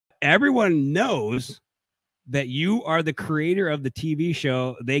everyone knows that you are the creator of the TV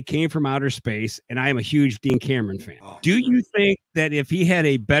show They Came from Outer Space, and I am a huge Dean Cameron fan. Oh, Do sure. you think that if he had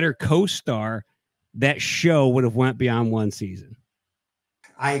a better co-star, that show would have went beyond one season?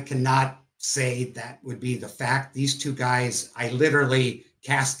 I cannot say that would be the fact. These two guys, I literally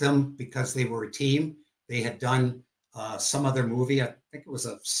cast them because they were a team. They had done some other movie. I think it was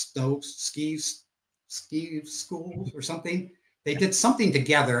a ski school or something. They did something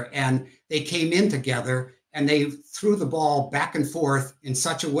together, and they came in together, and they threw the ball back and forth in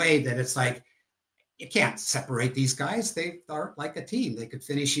such a way that it's like, you can't separate these guys. They are like a team. They could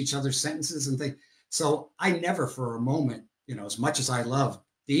finish each other's sentences and things. So I never for a moment, as much as I love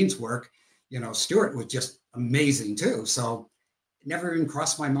Dean's work, Stuart was just amazing too. So it never even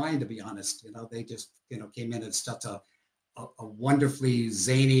crossed my mind, to be honest. They just, came in as such a wonderfully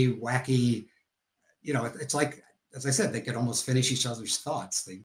zany, wacky, it's like, as I said, they could almost finish each other's thoughts. They